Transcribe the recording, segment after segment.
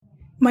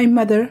My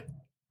Mother,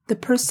 the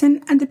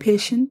Person and the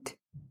Patient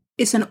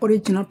is an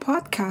original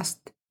podcast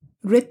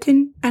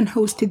written and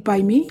hosted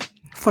by me,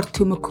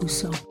 Fortuma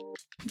Kuso.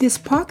 This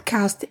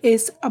podcast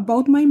is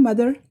about my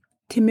mother,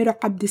 Timira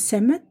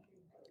Abdisamed,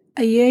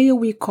 Ayaya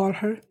we call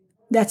her.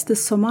 That's the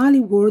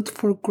Somali word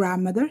for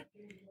grandmother.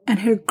 And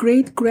her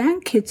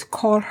great-grandkids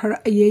call her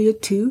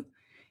Ayaya too,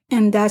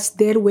 and that's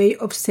their way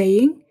of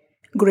saying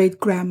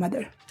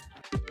great-grandmother.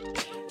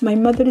 My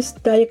mother's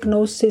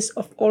diagnosis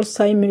of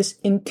Alzheimer's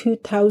in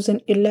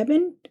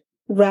 2011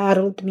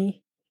 rattled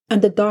me,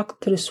 and the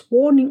doctor's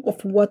warning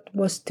of what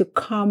was to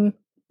come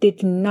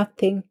did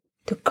nothing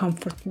to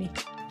comfort me.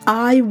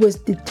 I was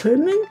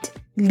determined,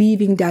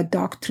 leaving that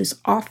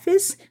doctor's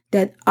office,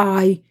 that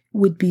I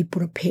would be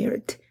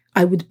prepared.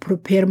 I would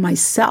prepare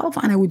myself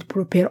and I would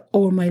prepare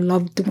all my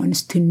loved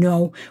ones to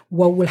know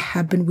what will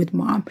happen with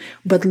Mom.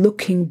 But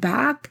looking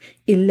back,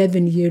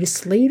 11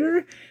 years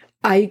later,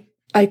 I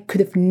could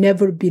have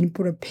never been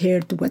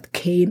prepared what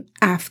came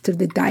after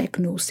the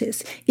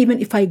diagnosis. Even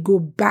if I go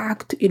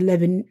back to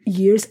 11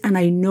 years and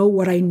I know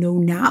what I know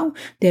now,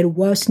 there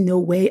was no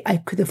way I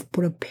could have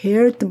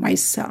prepared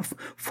myself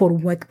for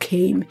what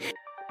came.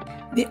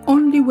 The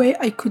only way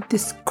I could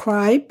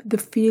describe the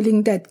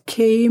feeling that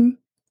came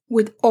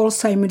with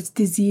Alzheimer's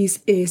disease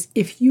is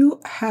if you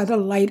had a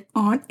light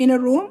on in a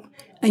room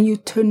and you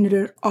turn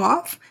it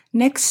off,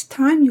 next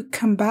time you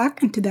come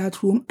back into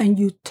that room and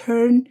you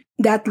turn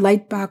that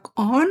light back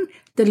on,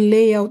 the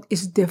layout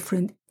is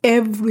different.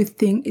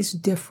 Everything is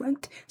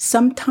different.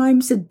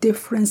 Sometimes the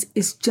difference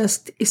is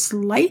just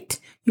slight.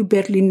 You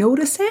barely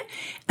notice it.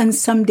 And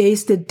some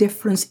days the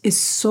difference is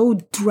so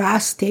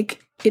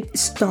drastic, it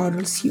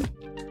startles you.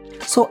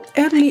 So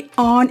early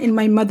on in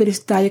my mother's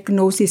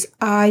diagnosis,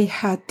 I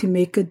had to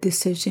make a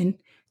decision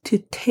to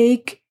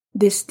take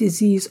this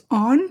disease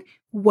on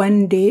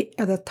one day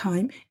at a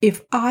time.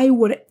 If I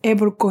were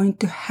ever going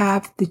to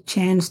have the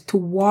chance to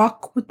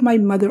walk with my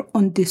mother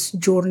on this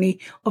journey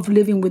of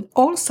living with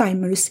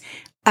Alzheimer's,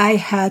 I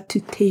had to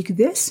take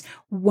this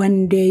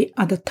one day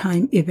at a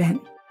time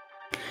event.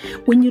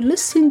 When you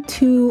listen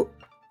to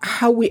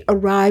how we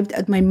arrived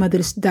at my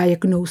mother's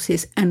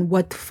diagnosis and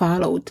what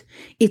followed,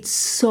 it's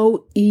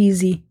so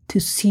easy to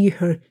see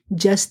her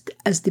just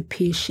as the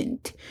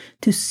patient,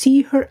 to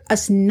see her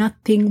as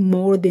nothing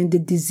more than the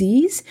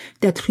disease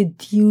that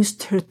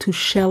reduced her to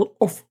shell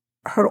of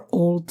her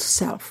old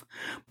self.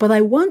 But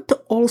I want to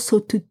also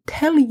to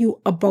tell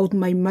you about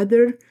my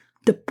mother,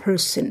 the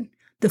person,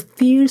 the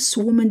fierce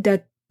woman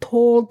that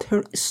told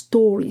her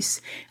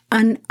stories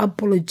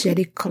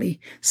unapologetically,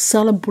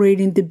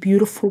 celebrating the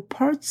beautiful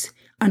parts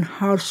and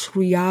harsh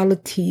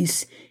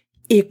realities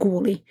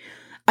equally.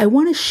 I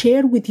want to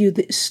share with you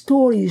the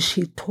stories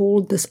she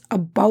told us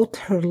about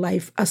her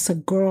life as a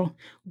girl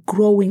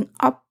growing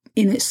up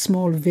in a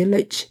small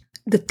village,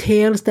 the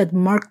tales that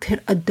marked her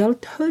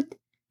adulthood.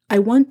 I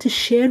want to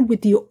share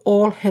with you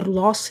all her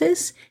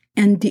losses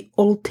and the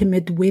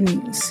ultimate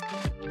winnings.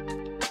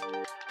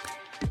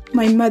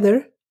 My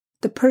Mother,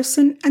 the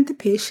Person and the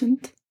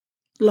Patient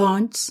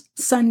launched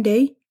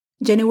Sunday,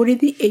 January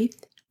the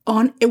 8th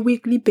on a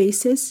weekly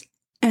basis.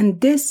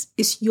 And this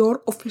is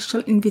your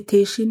official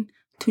invitation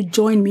to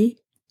join me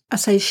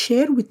as I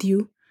share with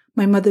you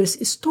my mother's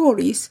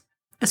stories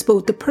as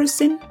both the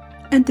person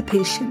and the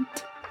patient.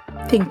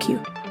 Thank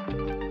you.